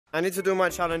I need to do my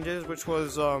challenges, which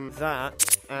was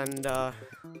that, and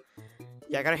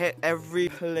yeah, I gotta hit every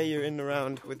player in the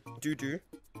round with doo-doo.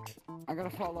 I gotta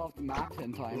fall off the map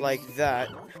 10 times. Like that.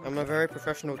 I'm a very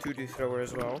professional doo-doo thrower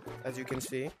as well, as you can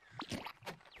see.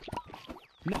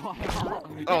 No.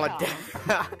 Oh,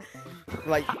 damn.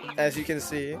 Like as you can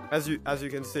see, as you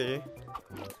can see,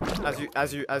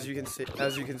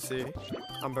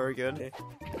 I'm very good.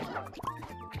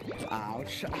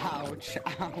 Ouch! Ouch!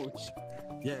 Ouch!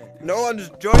 Yeah. No one's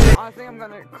joining. I think I'm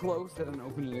gonna close it and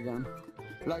open it again.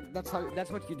 Like that's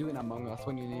what you do in Among Us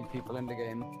when you need people in the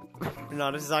game.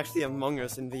 No, this is actually Among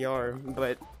Us in VR,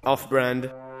 but off-brand.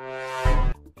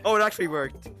 Oh, it actually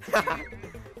worked.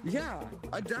 Yeah,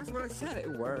 that's what I said.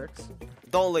 It works.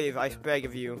 Don't leave, I beg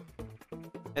of you.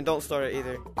 And don't start it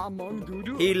either. Among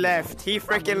Doodoo. He left. He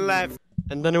freaking left.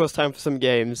 And then it was time for some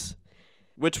games,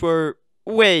 which were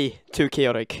way too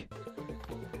chaotic.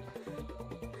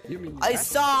 You mean I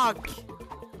suck.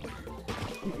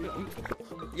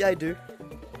 Yeah, I do.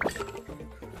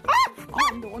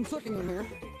 I'm the one sucking in here.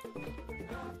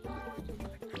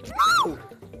 No.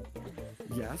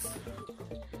 Yes.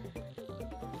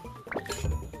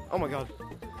 Oh my god.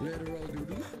 Literal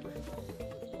doodoo.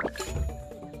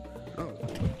 Oh.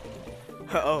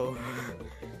 Uh-oh.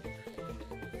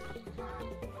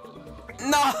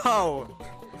 No!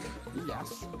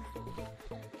 Yes.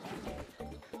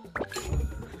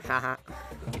 Haha.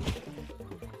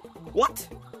 What?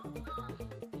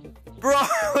 Bro,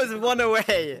 I was one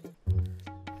away.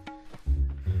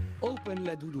 Open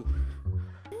le doodoo.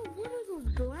 What are those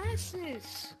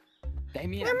glasses?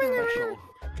 Damien, I'm special.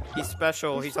 He's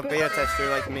special. He's a beta tester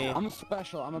like me. I'm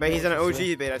special. I'm a But he's an beta OG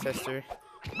tester. beta tester.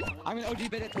 I'm an OG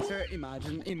beta tester.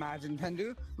 Imagine,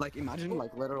 Pendu. Like, imagine,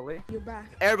 like, literally. You're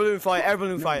back. Air balloon fight, air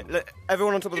balloon fight.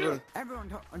 Everyone on top of the balloon. Everyone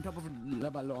on top of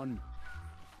Lebanon.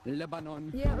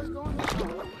 Lebanon. Yeah, let's go on.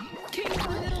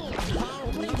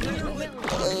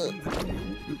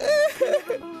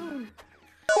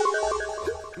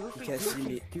 You can't see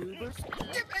me.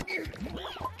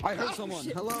 I heard someone.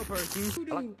 Hello, person.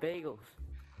 I like bagels.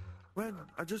 When?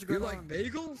 I just got You like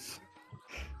bagels?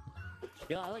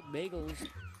 Yeah, I like bagels.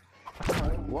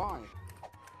 Why?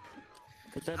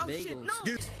 Cause they're bagels.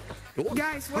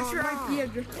 Guys, what's your IP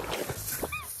address?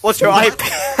 What's your IP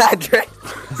address?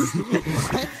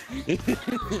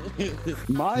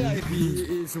 My IP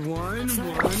is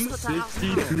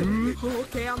 1162.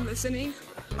 Okay, I'm listening.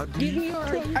 Give me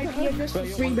your IP address for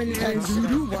free bananas.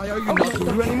 Why are you not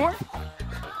doodoo anymore?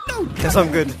 Yes, I'm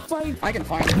good. I can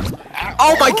find it.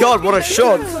 Oh my god, what a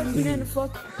shot! Banana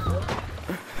fuck.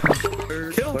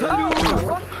 Kill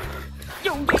Pendu!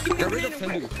 Yo, give me Get the rid of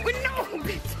banana. Pendu. Wait, no,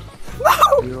 bitch.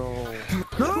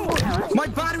 No! My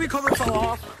battery cover fell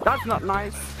off. That's not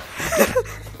nice.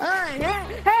 Hey!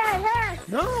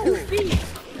 No! Give me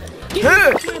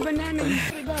the banana.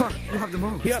 Fuck, you have the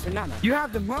most. You have banana. You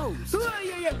have the most.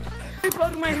 Yeah.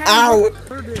 Plug my hand. Ow!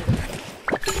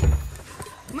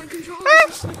 My controller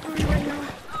is slippery right now.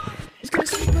 It's gonna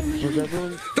slip on my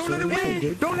hand. Don't let him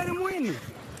win! Don't let him win!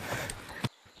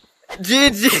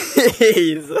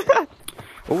 GG's!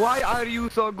 Why are you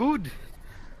so good?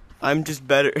 I'm just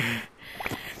better.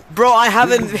 Bro, I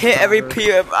haven't hit every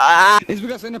PM. It's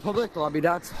because in a public lobby,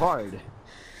 that's hard.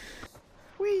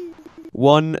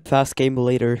 One fast game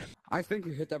later. I think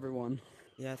you hit everyone.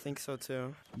 Yeah, I think so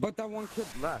too. But that one kid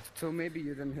left, so maybe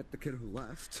you didn't hit the kid who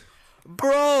left.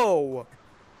 Bro!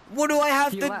 What do I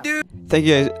have He to left. do? Thank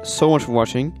you guys so much for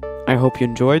watching. I hope you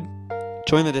enjoyed.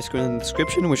 Join the Discord in the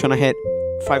description. We're trying to hit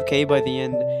 5K by the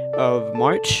end of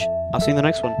March. I'll see you in the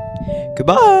next one.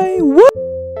 Goodbye! Woo!